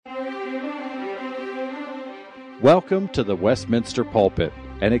Welcome to the Westminster Pulpit,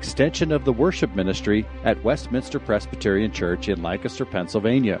 an extension of the worship ministry at Westminster Presbyterian Church in Lancaster,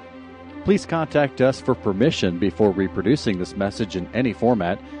 Pennsylvania. Please contact us for permission before reproducing this message in any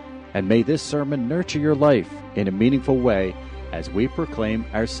format, and may this sermon nurture your life in a meaningful way as we proclaim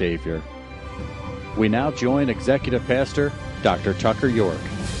our Savior. We now join Executive Pastor Dr. Tucker York.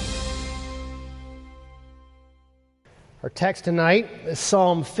 Our text tonight is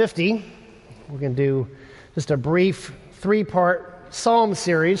Psalm 50. We're going to do just a brief three-part Psalm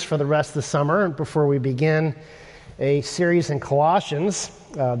series for the rest of the summer before we begin a series in Colossians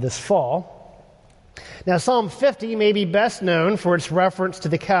this fall. Now, Psalm 50 may be best known for its reference to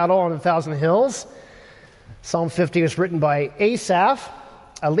the cattle on 1,000 hills. Psalm 50 was written by Asaph,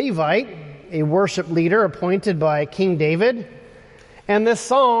 a Levite, a worship leader appointed by King David. And this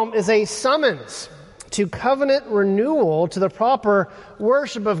psalm is a summons to covenant renewal to the proper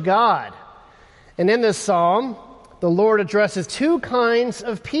worship of God. And in this psalm, the Lord addresses two kinds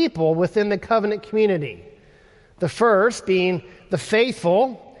of people within the covenant community. The first being the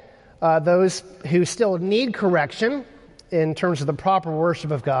faithful, those who still need correction in terms of the proper worship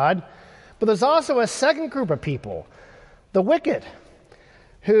of God. But there's also a second group of people, the wicked,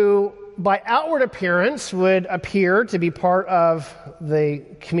 who by outward appearance would appear to be part of the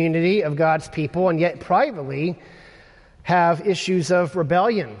community of God's people, and yet privately have issues of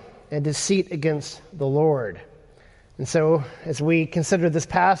rebellion and deceit against the Lord. And so, as we consider this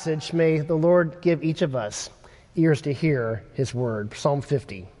passage, may the Lord give each of us ears to hear His word. Psalm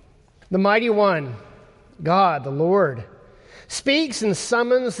 50. The mighty one, God, the Lord, speaks and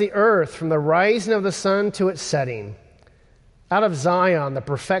summons the earth from the rising of the sun to its setting. Out of Zion, the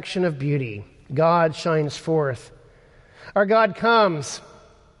perfection of beauty, God shines forth. Our God comes.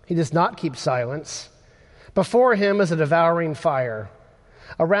 He does not keep silence. Before Him is a devouring fire.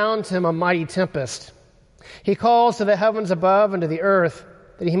 Around Him a mighty tempest. He calls to the heavens above and to the earth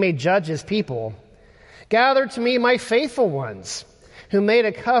that He may judge His people. Gather to me my faithful ones, who made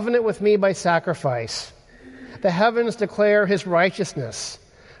a covenant with me by sacrifice. The heavens declare His righteousness,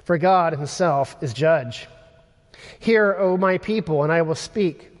 for God Himself is judge. Hear, O my people, and I will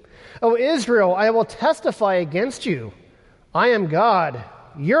speak. O Israel, I will testify against you. I am God,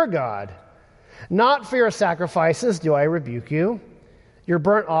 your God. Not for your sacrifices do I rebuke you. Your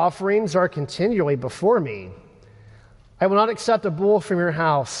burnt offerings are continually before me. I will not accept a bull from your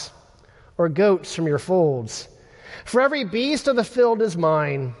house, or goats from your folds. For every beast of the field is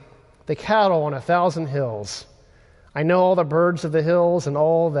mine, the cattle on 1,000 hills. I know all the birds of the hills, and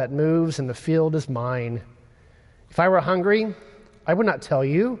all that moves in the field is mine. If I were hungry, I would not tell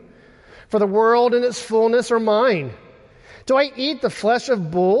you, for the world and its fullness are mine. Do I eat the flesh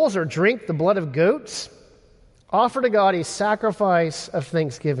of bulls or drink the blood of goats? Offer to God a sacrifice of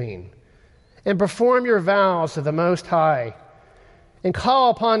thanksgiving, and perform your vows to the Most High, and call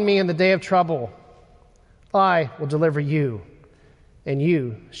upon me in the day of trouble. I will deliver you, and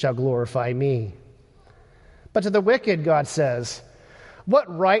you shall glorify me. But to the wicked, God says,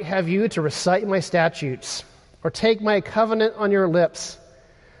 what right have you to recite my statutes, or take my covenant on your lips?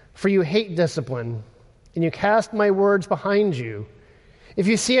 For you hate discipline, and you cast my words behind you. If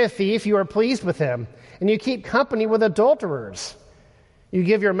you see a thief, you are pleased with him, and you keep company with adulterers. You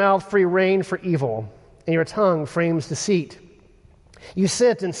give your mouth free rein for evil, and your tongue frames deceit. You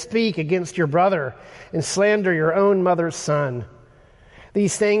sit and speak against your brother, and slander your own mother's son.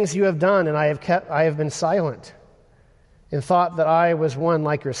 These things you have done, and I have been silent, and thought that I was one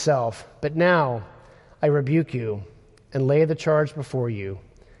like yourself. But now I rebuke you, and lay the charge before you.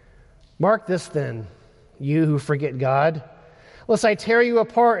 Mark this then, you who forget God, lest I tear you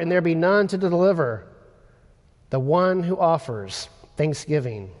apart and there be none to deliver. The one who offers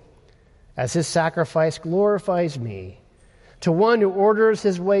thanksgiving as his sacrifice glorifies me. To one who orders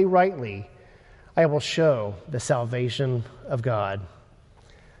his way rightly, I will show the salvation of God.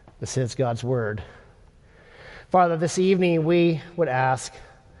 This is God's word. Father, this evening we would ask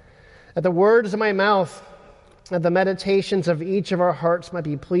that the words of my mouth and the meditations of each of our hearts might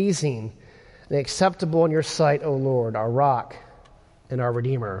be pleasing and acceptable in your sight, O Lord, our rock and our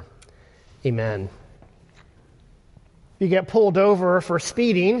Redeemer. Amen. If you get pulled over for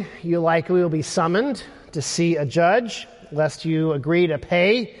speeding, you likely will be summoned to see a judge, lest you agree to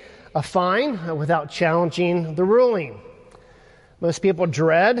pay a fine without challenging the ruling. Most people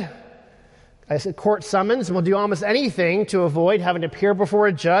dread a court summons and will do almost anything to avoid having to appear before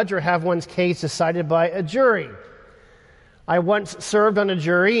a judge or have one's case decided by a jury. I once served on a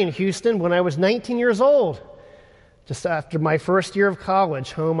jury in Houston when I was 19 years old, just after my first year of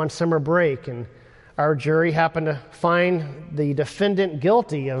college, home on summer break, and our jury happened to find the defendant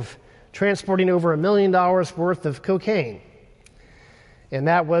guilty of transporting over $1 million worth of cocaine. And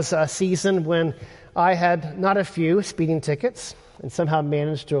that was a season when I had not a few speeding tickets and somehow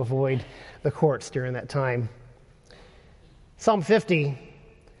managed to avoid the courts during that time. Psalm 50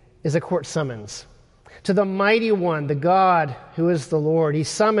 is a court summons to the mighty one, the God who is the Lord. He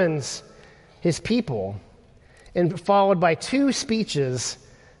summons his people, and followed by two speeches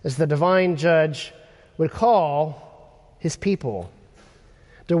as the divine judge would call his people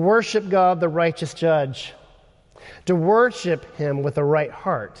to worship God, the righteous judge, to worship him with a right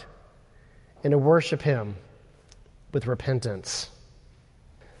heart, and to worship him with repentance.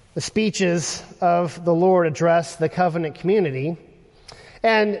 The speeches of the Lord address the covenant community,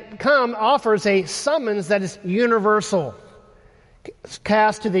 and offers a summons that is universal,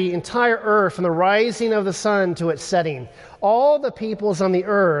 cast to the entire earth from the rising of the sun to its setting. All the peoples on the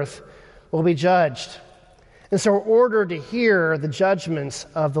earth will be judged, and so we're ordered to hear the judgments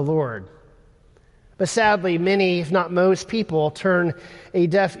of the Lord. But sadly, many, if not most people, turn a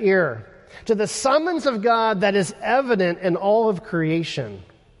deaf ear to the summons of God that is evident in all of creation,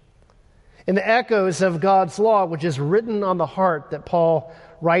 in the echoes of God's law, which is written on the heart that Paul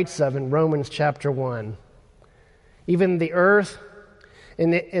writes of in Romans chapter 1. Even the earth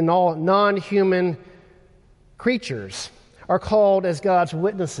and all non-human creatures are called as God's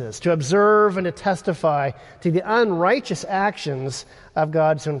witnesses to observe and to testify to the unrighteous actions of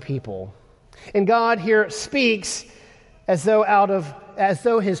God's own people. And God here speaks as though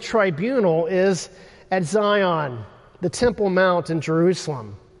his tribunal is at Zion, the Temple Mount in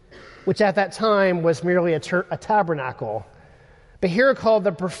Jerusalem, which at that time was merely a tabernacle, but here called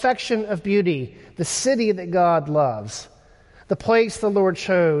the perfection of beauty, the city that God loves, the place the Lord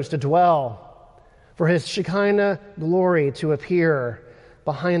chose to dwell, for his Shekinah glory to appear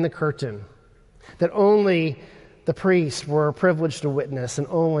behind the curtain, that only the priests were privileged to witness, and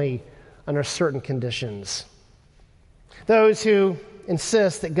only under certain conditions. Those who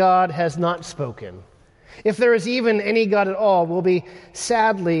insist that God has not spoken, if there is even any God at all, will be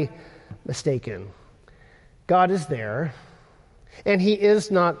sadly mistaken. God is there, and he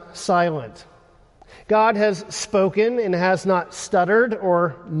is not silent. God has spoken and has not stuttered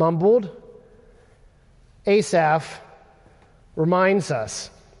or mumbled. Asaph reminds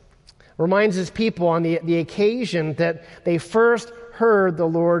his people on the occasion that they first heard the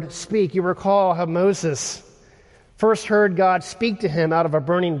Lord speak. You recall how Moses first heard God speak to him out of a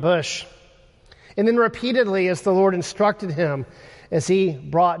burning bush, and then repeatedly as the Lord instructed him as he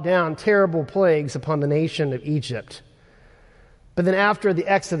brought down terrible plagues upon the nation of Egypt. But then after the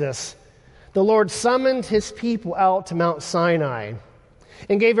Exodus, the Lord summoned his people out to Mount Sinai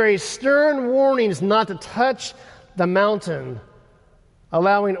and gave very stern warnings not to touch the mountain,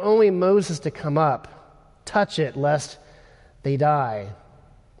 allowing only Moses to come up, touch it, lest they die.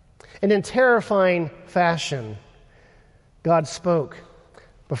 And in terrifying fashion, God spoke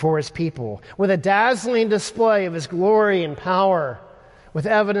before his people with a dazzling display of his glory and power, with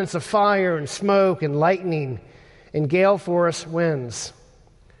evidence of fire and smoke and lightning and gale force winds.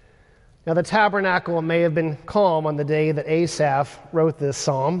 Now, the tabernacle may have been calm on the day that Asaph wrote this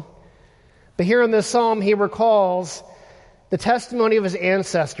psalm, but here in this psalm he recalls the testimony of his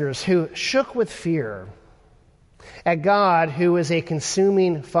ancestors who shook with fear at God, who is a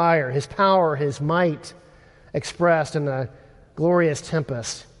consuming fire, his power, his might expressed in a glorious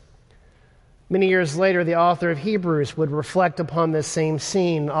tempest. Many years later, the author of Hebrews would reflect upon this same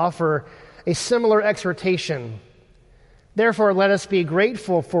scene, offer a similar exhortation. Therefore, let us be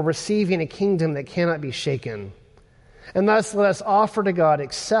grateful for receiving a kingdom that cannot be shaken. And thus, let us offer to God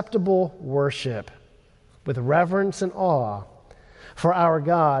acceptable worship with reverence and awe, for our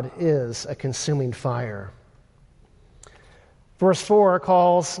God is a consuming fire. Verse 4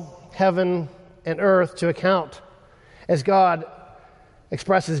 calls heaven and earth to account as God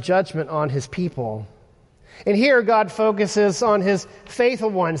expresses judgment on his people. And here God focuses on his faithful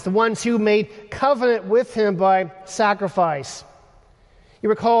ones, the ones who made covenant with him by sacrifice. You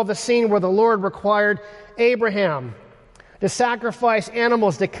recall the scene where the Lord required Abraham to sacrifice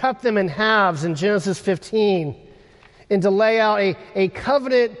animals, to cut them in halves in Genesis 15, and to lay out a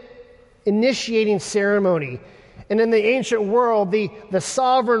covenant initiating ceremony. And in the ancient world, the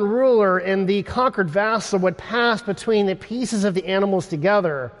sovereign ruler and the conquered vassal would pass between the pieces of the animals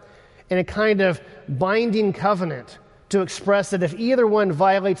together in a kind of binding covenant to express that if either one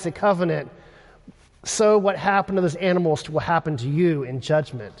violates the covenant, so what happened to those animals will happen to you in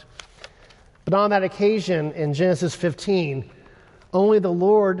judgment. But on that occasion in Genesis 15, only the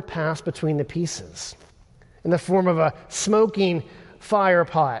Lord passed between the pieces in the form of a smoking fire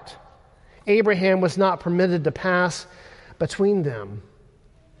pot. Abraham was not permitted to pass between them.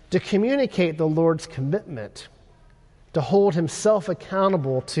 to communicate the Lord's commitment, to hold himself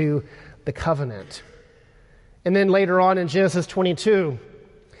accountable to the covenant. And then later on in Genesis 22,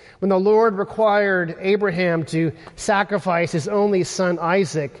 when the Lord required Abraham to sacrifice his only son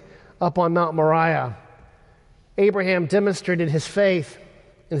Isaac up on Mount Moriah, Abraham demonstrated his faith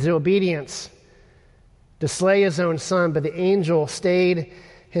and his obedience to slay his own son, but the angel stayed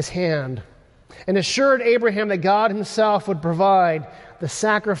his hand and assured Abraham that God himself would provide the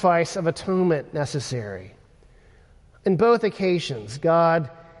sacrifice of atonement necessary. In both occasions, God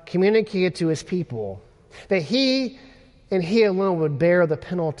communicated to his people that he and he alone would bear the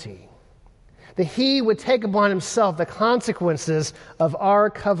penalty, that he would take upon himself the consequences of our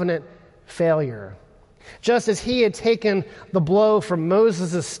covenant failure, just as he had taken the blow from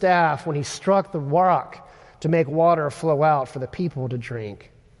Moses' staff when he struck the rock to make water flow out for the people to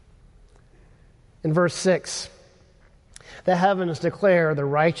drink. In verse 6, the heavens declare the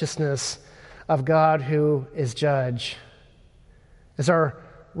righteousness of God who is judge. As our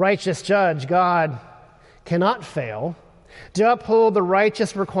righteous judge, God cannot fail to uphold the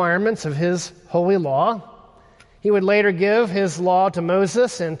righteous requirements of his holy law. He would later give his law to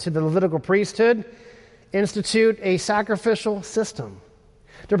Moses and to the Levitical priesthood, institute a sacrificial system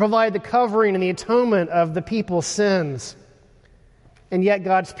to provide the covering and the atonement of the people's sins. And yet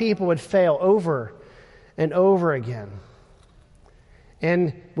God's people would fail over and over again,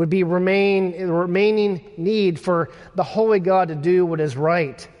 and would be remaining need for the holy God to do what is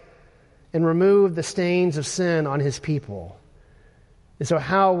right and remove the stains of sin on his people. And so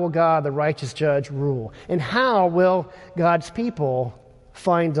how will God, the righteous judge, rule? And how will God's people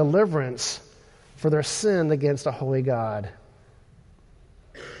find deliverance for their sin against a holy God?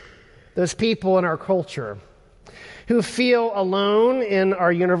 Those people in our culture who feel alone in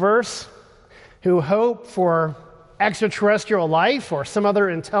our universe, who hope for extraterrestrial life or some other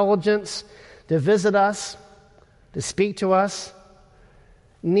intelligence to visit us, to speak to us,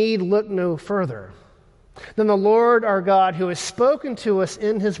 need look no further than the Lord our God, who has spoken to us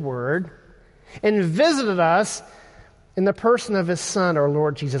in his word and visited us in the person of his Son, our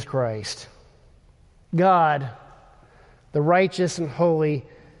Lord Jesus Christ. God, the righteous and holy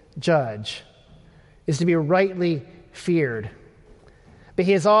judge, is to be rightly feared. But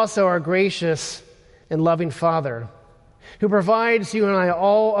he is also our gracious and loving Father, who provides you and I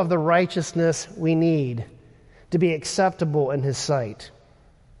all of the righteousness we need to be acceptable in his sight.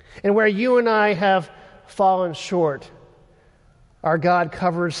 And where you and I have fallen short, our God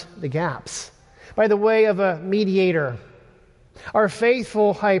covers the gaps by the way of a mediator, our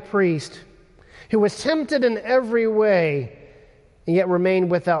faithful high priest, who was tempted in every way and yet remained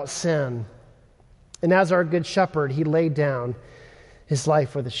without sin. And as our good shepherd, he laid down his life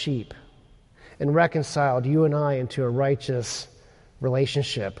for the sheep and reconciled you and I into a righteous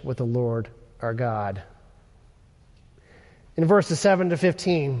relationship with the Lord our God. In verses 7 to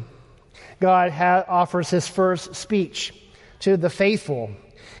 15, God offers his first speech to the faithful,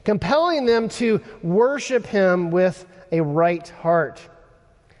 compelling them to worship him with a right heart.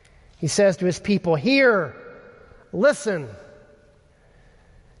 He says to his people, "Hear, listen."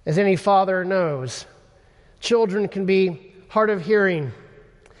 As any father knows, children can be hard of hearing,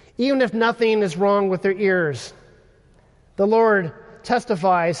 even if nothing is wrong with their ears. The Lord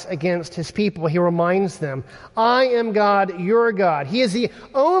testifies against his people. He reminds them, "I am God, your God." He is the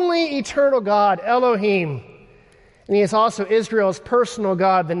only eternal God, Elohim. And he is also Israel's personal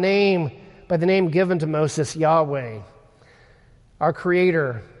God, by the name given to Moses, Yahweh. Our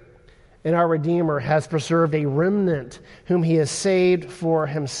Creator and our Redeemer has preserved a remnant whom he has saved for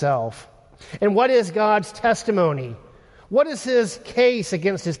himself. And what is God's testimony? What is his case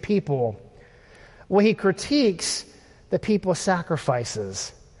against his people? Well, he critiques the people's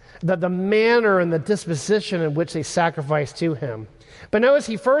sacrifices, the manner and the disposition in which they sacrifice to him. But notice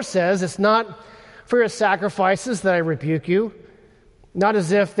he first says, "It's not for your sacrifices that I rebuke you," not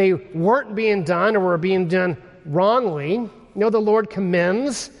as if they weren't being done or were being done wrongly. No, the Lord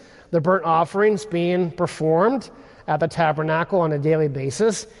commends the burnt offerings being performed at the tabernacle on a daily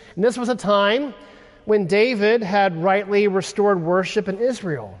basis. And this was a time when David had rightly restored worship in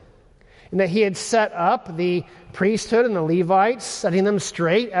Israel, and that he had set up the priesthood and the Levites, setting them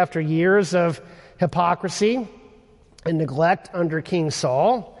straight after years of hypocrisy and neglect under King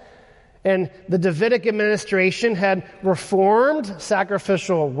Saul. And the Davidic administration had reformed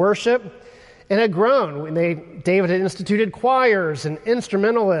sacrificial worship and had grown. David had instituted choirs and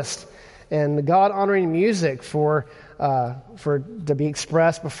instrumentalists and God-honoring music for to be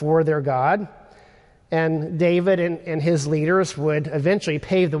expressed before their God. And David and his leaders would eventually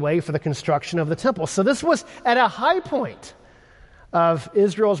pave the way for the construction of the temple. So this was at a high point of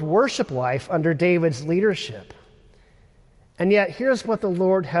Israel's worship life under David's leadership. And yet, here's what the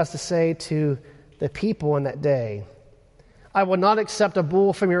Lord has to say to the people in that day. I will not accept a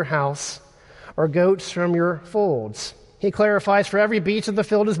bull from your house or goats from your folds. He clarifies, for every beast of the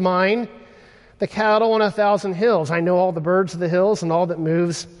field is mine, the cattle on 1,000 hills. I know all the birds of the hills, and all that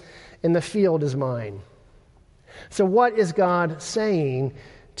moves in the field is mine. So what is God saying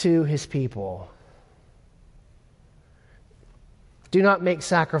to his people? Do not make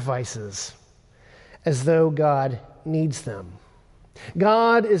sacrifices as though God needs them.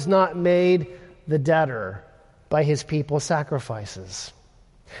 God is not made the debtor by his people's sacrifices.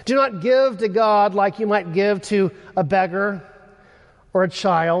 Do not give to God like you might give to a beggar or a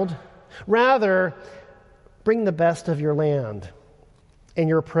child. Rather, bring the best of your land and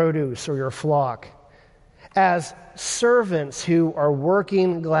your produce or your flock as servants who are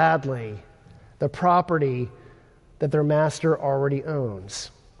working gladly the property that their master already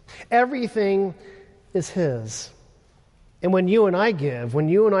owns. Everything is his. And when you and I give, when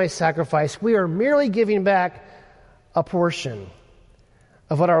you and I sacrifice, we are merely giving back a portion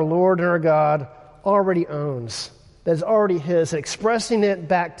of what our Lord and our God already owns, that is already his, expressing it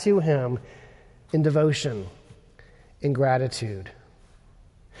back to him in devotion, in gratitude.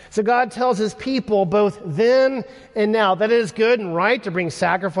 So God tells his people both then and now that it is good and right to bring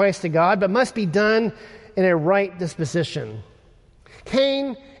sacrifice to God, but must be done in a right disposition.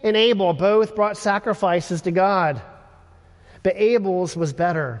 Cain and Abel both brought sacrifices to God, but Abel's was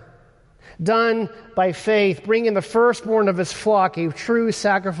better. Done by faith, bringing the firstborn of his flock, a true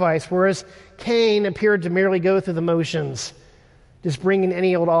sacrifice, whereas Cain appeared to merely go through the motions, just bringing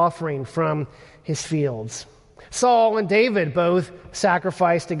any old offering from his fields. Saul and David both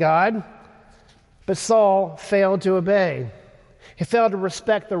sacrificed to God, but Saul failed to obey. He failed to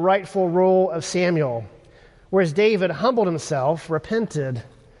respect the rightful role of Samuel, whereas David humbled himself, repented,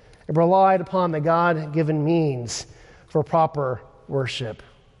 and relied upon the God-given means for proper worship.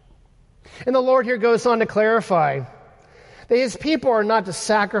 And the Lord here goes on to clarify that his people are not to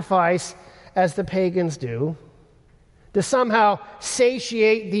sacrifice as the pagans do, to somehow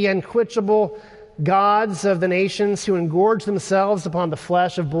satiate the unquenchable gods of the nations who engorge themselves upon the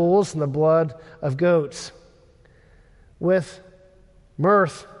flesh of bulls and the blood of goats. With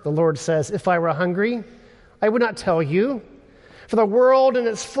mirth, the Lord says, if I were hungry, I would not tell you, for the world and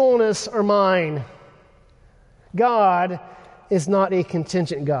its fullness are mine. God is not a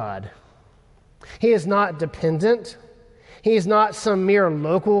contingent God. He is not dependent. He is not some mere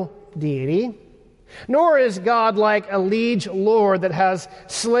local deity. Nor is God like a liege lord that has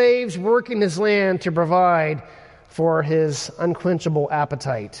slaves working his land to provide for his unquenchable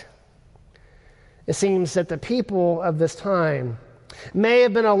appetite. It seems that the people of this time may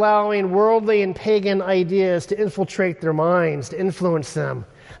have been allowing worldly and pagan ideas to infiltrate their minds, to influence them.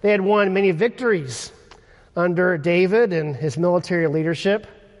 They had won many victories under David and his military leadership,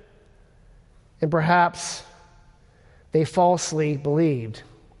 and perhaps they falsely believed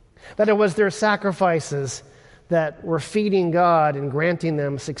that it was their sacrifices that were feeding God and granting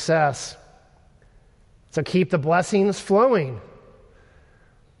them success. So keep the blessings flowing.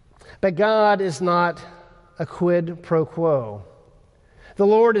 But God is not a quid pro quo. The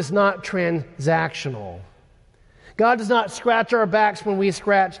Lord is not transactional. God does not scratch our backs when we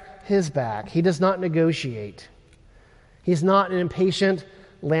scratch his back. He does not negotiate. He's not an impatient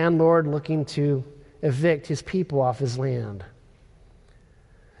landlord looking to evict his people off his land.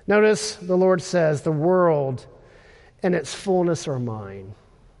 Notice the Lord says, the world and its fullness are mine.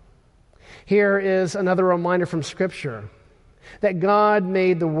 Here is another reminder from Scripture that God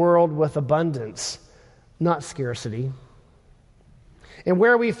made the world with abundance, not scarcity. And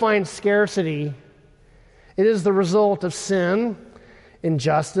where we find scarcity, it is the result of sin,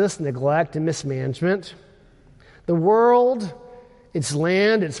 injustice, neglect, and mismanagement. The world, its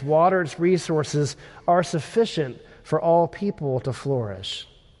land, its water, its resources are sufficient for all people to flourish.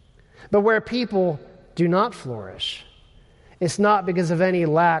 But where people do not flourish, it's not because of any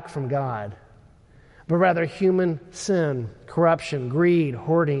lack from God, but rather human sin, corruption, greed,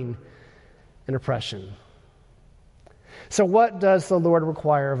 hoarding, and oppression. So what does the Lord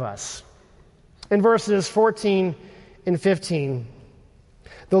require of us? In verses 14 and 15,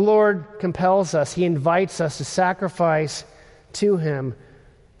 the Lord compels us, he invites us to sacrifice to him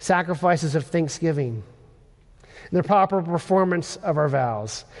sacrifices of thanksgiving, the proper performance of our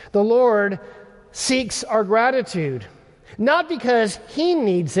vows. The Lord seeks our gratitude, not because he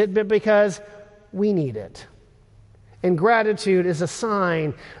needs it, but because we need it. And gratitude is a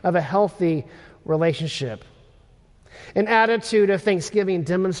sign of a healthy relationship. An attitude of thanksgiving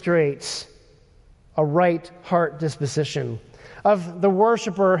demonstrates a right heart disposition, of the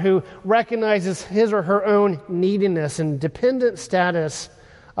worshiper who recognizes his or her own neediness and dependent status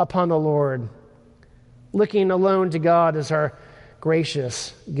upon the Lord, looking alone to God as our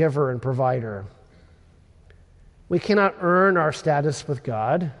gracious giver and provider. We cannot earn our status with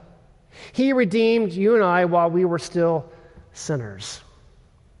God. He redeemed you and I while we were still sinners.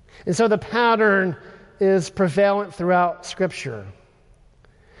 And so the pattern is prevalent throughout Scripture.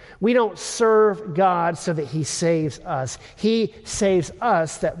 We don't serve God so that He saves us. He saves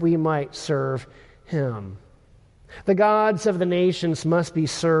us that we might serve Him. The gods of the nations must be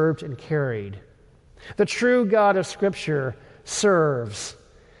served and carried. The true God of Scripture serves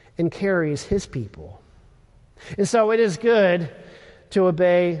and carries His people. And so it is good to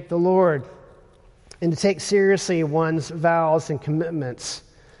obey the Lord and to take seriously one's vows and commitments,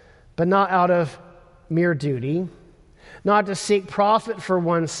 but not out of mere duty, not to seek profit for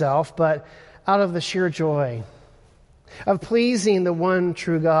oneself, but out of the sheer joy of pleasing the one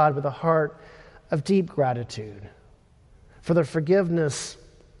true God with a heart of deep gratitude for the forgiveness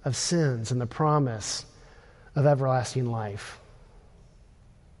of sins and the promise of everlasting life.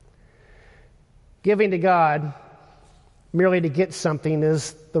 Giving to God merely to get something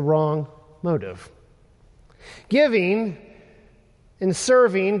is the wrong motive. Giving and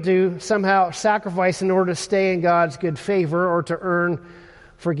serving to somehow sacrifice in order to stay in God's good favor or to earn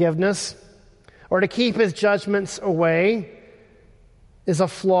forgiveness or to keep His judgments away is a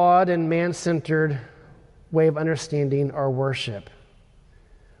flawed and man-centered way of understanding our worship.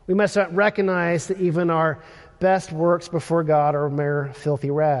 We must recognize that even our best works before God are mere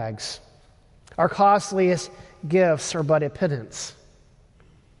filthy rags. Our costliest gifts are but a pittance.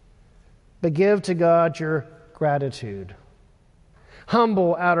 But give to God your gratitude.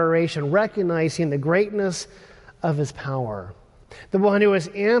 Humble adoration, recognizing the greatness of His power, the one who has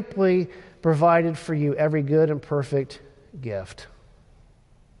amply provided for you every good and perfect gift.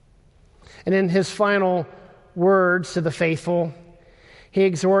 And in His final words to the faithful, He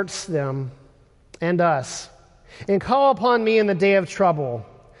exhorts them and us, "And call upon me in the day of trouble.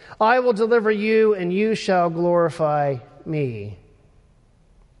 I will deliver you, and you shall glorify me."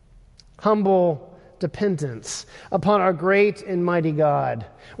 Humble dependence upon our great and mighty God,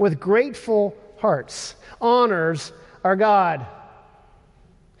 with grateful hearts, honors our God.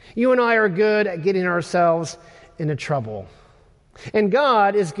 You and I are good at getting ourselves into trouble, and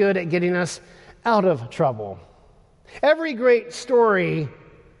God is good at getting us out of trouble. Every great story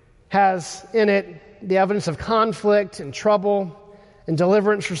has in it the evidence of conflict and trouble and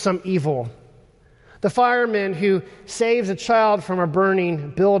deliverance from some evil. The fireman who saves a child from a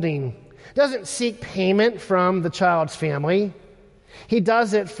burning building doesn't seek payment from the child's family. He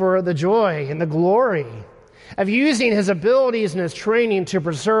does it for the joy and the glory of using his abilities and his training to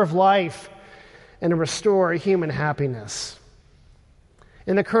preserve life and to restore human happiness.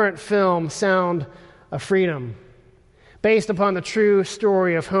 In the current film, Sound of Freedom, based upon the true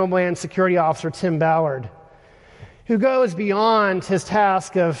story of Homeland Security Officer Tim Ballard, who goes beyond his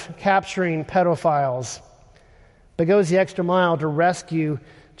task of capturing pedophiles, but goes the extra mile to rescue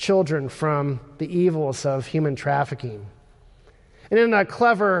children from the evils of human trafficking. And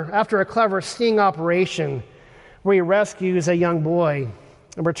after a clever sting operation where he rescues a young boy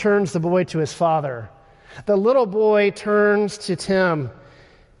and returns the boy to his father, the little boy turns to Tim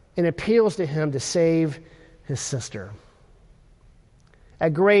and appeals to him to save his sister.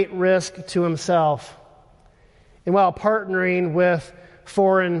 At great risk to himself, and while partnering with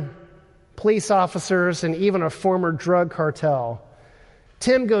foreign police officers and even a former drug cartel,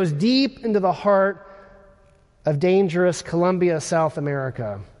 Tim goes deep into the heart of dangerous Colombia, South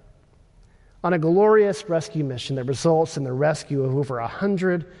America, on a glorious rescue mission that results in the rescue of over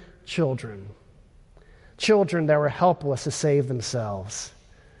 100 children that were helpless to save themselves.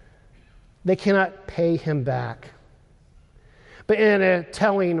 They cannot pay him back. But in a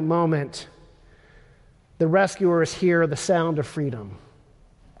telling moment, the rescuers hear the sound of freedom,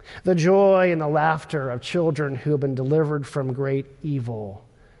 the joy and the laughter of children who have been delivered from great evil.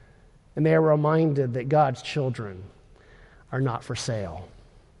 And they are reminded that God's children are not for sale.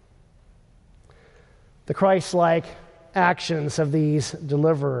 The Christ-like actions of these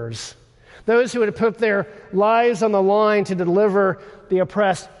deliverers, those who had put their lives on the line to deliver the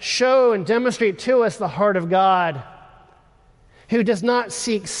oppressed, show and demonstrate to us the heart of God, who does not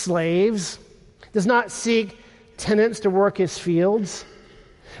seek slaves, does not seek tenants to work His fields,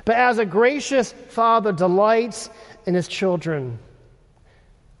 but as a gracious Father delights in His children,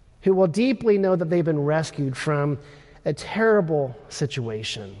 who will deeply know that they've been rescued from a terrible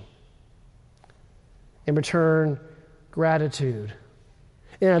situation. In return, gratitude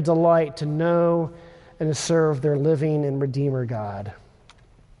and a delight to know and to serve their living and Redeemer God.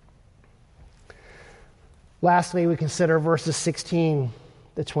 Lastly, we consider verses 16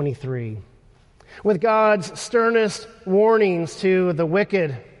 to 23. With God's sternest warnings to the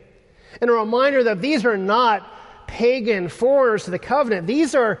wicked, and a reminder that these are not pagan foreigners to the covenant.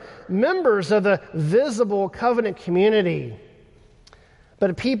 These are members of the visible covenant community, but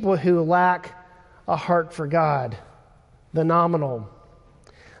a people who lack a heart for God, the nominal,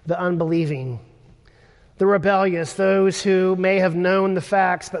 the unbelieving, the rebellious, those who may have known the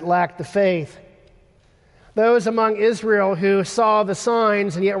facts but lacked the faith, those among Israel who saw the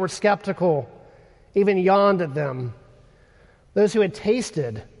signs and yet were skeptical, even yawned at them, those who had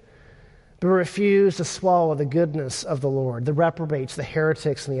tasted but refused to swallow the goodness of the Lord, the reprobates, the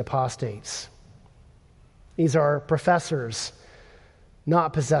heretics, and the apostates. These are professors,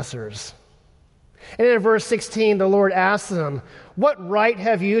 not possessors. And in verse 16, the Lord asks them, "What right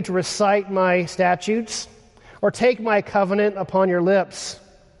have you to recite my statutes or take my covenant upon your lips?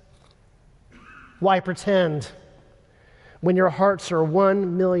 Why pretend when your hearts are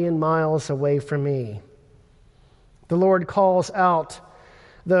 1,000,000 miles away from me?" The Lord calls out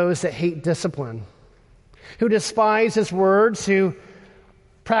those that hate discipline, who despise his words, who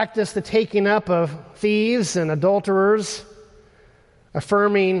practice the taking up of thieves and adulterers,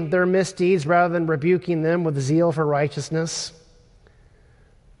 affirming their misdeeds rather than rebuking them with zeal for righteousness.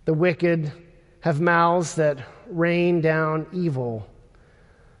 The wicked have mouths that rain down evil.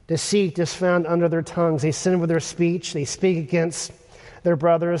 Deceit is found under their tongues. They sin with their speech. They speak against their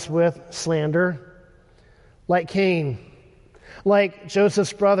brothers with slander. Like Cain, like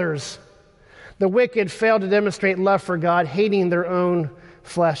Joseph's brothers, the wicked fail to demonstrate love for God, hating their own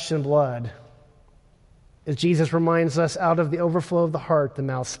flesh and blood. As Jesus reminds us, out of the overflow of the heart, the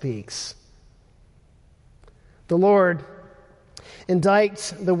mouth speaks. The Lord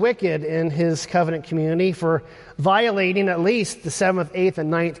indicts the wicked in his covenant community for violating at least the 7th, 8th,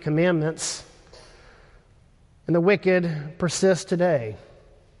 and 9th commandments. And the wicked persist today.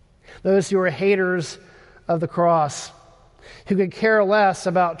 Those who are haters of the cross, who could care less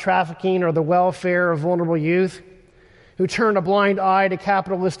about trafficking or the welfare of vulnerable youth, who turn a blind eye to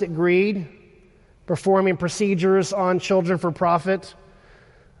capitalistic greed, performing procedures on children for profit,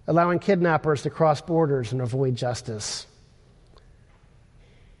 allowing kidnappers to cross borders and avoid justice.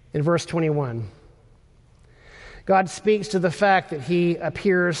 In verse 21, God speaks to the fact that he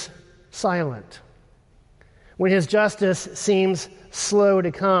appears silent. When his justice seems slow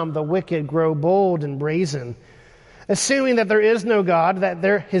to come, the wicked grow bold and brazen, assuming that there is no God,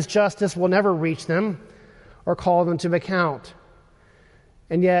 that his justice will never reach them or call them to account.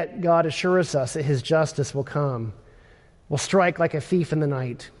 And yet God assures us that his justice will come, will strike like a thief in the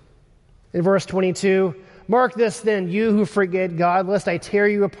night. In verse 22, "Mark this then, you who forget God, lest I tear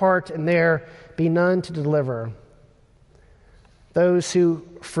you apart and there be none to deliver." Those who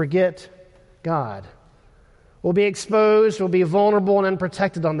forget God will be exposed, will be vulnerable and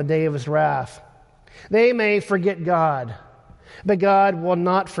unprotected on the day of his wrath. They may forget God, but God will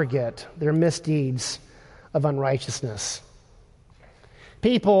not forget their misdeeds of unrighteousness.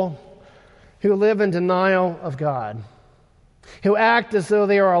 People who live in denial of God, who act as though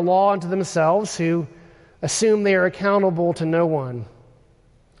they are a law unto themselves, who assume they are accountable to no one.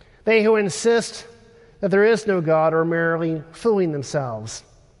 They who insist that there is no God are merely fooling themselves.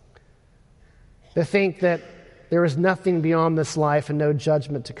 They think that there is nothing beyond this life and no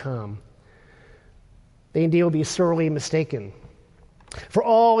judgment to come. They indeed will be sorely mistaken. For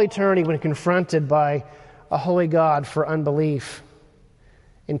all eternity, when confronted by a holy God for unbelief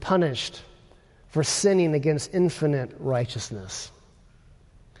and punished for sinning against infinite righteousness.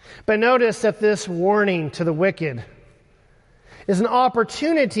 But notice that this warning to the wicked is an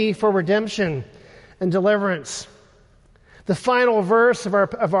opportunity for redemption and deliverance. The final verse of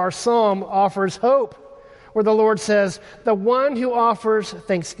our psalm offers hope, where the Lord says, "The one who offers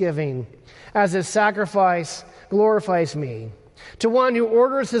thanksgiving as his sacrifice glorifies me. To one who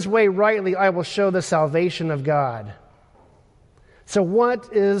orders his way rightly, I will show the salvation of God." So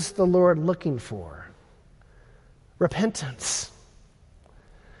what is the Lord looking for? Repentance.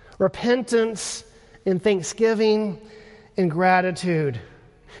 Repentance in thanksgiving and gratitude.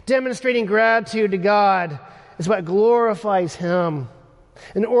 Demonstrating gratitude to God is what glorifies him,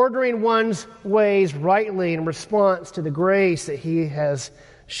 and ordering one's ways rightly in response to the grace that he has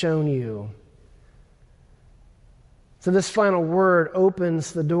shown you. So this final word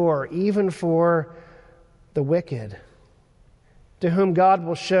opens the door even for the wicked, to whom God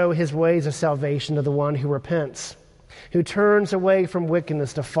will show his ways of salvation to the one who repents, who turns away from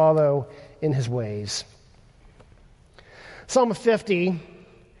wickedness to follow in his ways. Psalm 50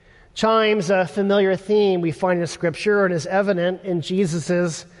 Chimes, a familiar theme we find in Scripture and is evident in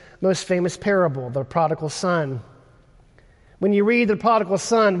Jesus' most famous parable, the prodigal son. When you read the prodigal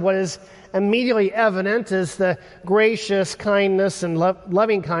son, what is immediately evident is the gracious kindness and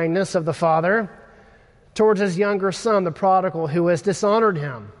loving kindness of the father towards his younger son, the prodigal, who has dishonored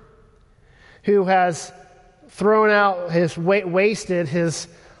him, who has thrown out wasted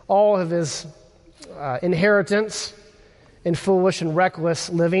all of his inheritance in foolish and reckless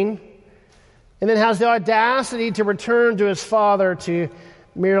living, and then has the audacity to return to his father to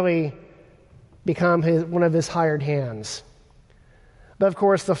merely become one of his hired hands. But of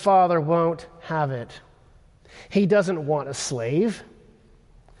course, the father won't have it. He doesn't want a slave.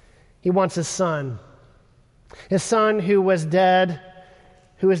 He wants his son who was dead,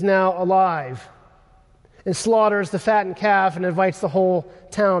 who is now alive, and slaughters the fattened calf and invites the whole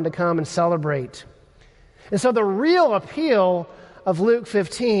town to come and celebrate. And so the real appeal of Luke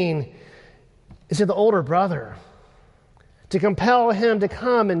 15 is to the older brother, to compel him to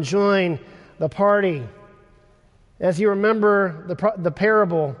come and join the party. As you remember the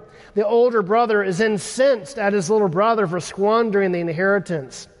parable, the older brother is incensed at his little brother for squandering the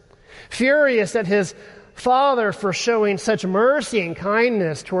inheritance, furious at his father for showing such mercy and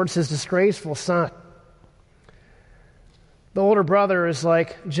kindness towards his disgraceful son. The older brother is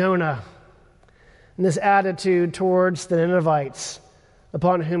like Jonah in this attitude towards the Ninevites,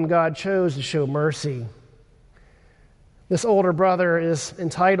 upon whom God chose to show mercy. This older brother is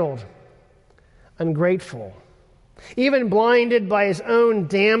entitled, ungrateful, even blinded by his own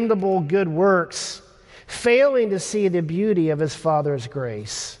damnable good works, failing to see the beauty of his father's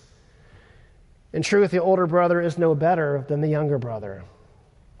grace. In truth, the older brother is no better than the younger brother.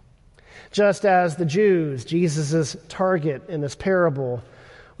 Just as the Jews, Jesus' target in this parable,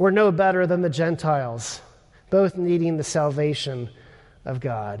 were no better than the Gentiles, both needing the salvation of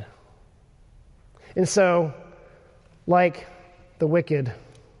God. And so, like the wicked,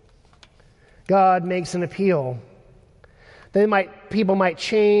 God makes an appeal. People might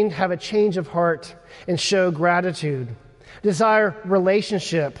change, have a change of heart, and show gratitude, desire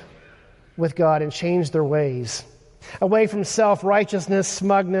relationship with God and change their ways, away from self-righteousness,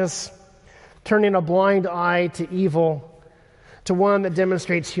 smugness, turning a blind eye to evil, to one that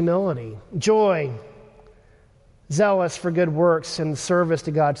demonstrates humility, joy, zealous for good works and service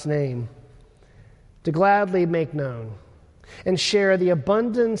to God's name, to gladly make known and share the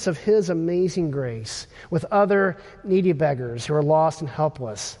abundance of His amazing grace with other needy beggars who are lost and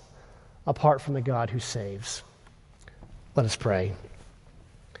helpless apart from the God who saves. Let us pray.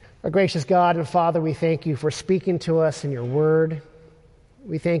 Our gracious God and Father, we thank you for speaking to us in your word.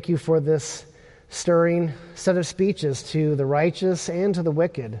 We thank you for this stirring set of speeches to the righteous and to the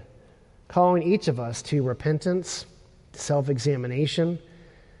wicked, calling each of us to repentance, to self-examination.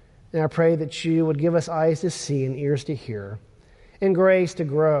 And I pray that you would give us eyes to see and ears to hear, and grace to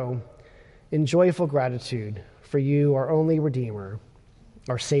grow in joyful gratitude for you, our only Redeemer,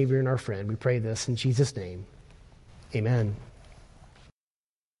 our Savior and our friend. We pray this in Jesus' name. Amen.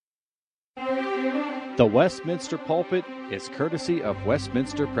 The Westminster Pulpit is courtesy of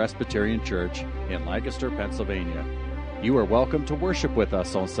Westminster Presbyterian Church in Lancaster, Pennsylvania. You are welcome to worship with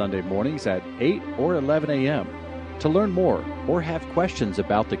us on Sunday mornings at 8 or 11 a.m. To learn more or have questions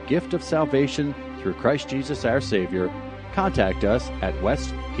about the gift of salvation through Christ Jesus our Savior, contact us at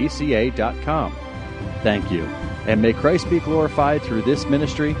westpca.com. Thank you, and may Christ be glorified through this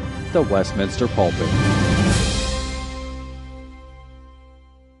ministry, the Westminster Pulpit.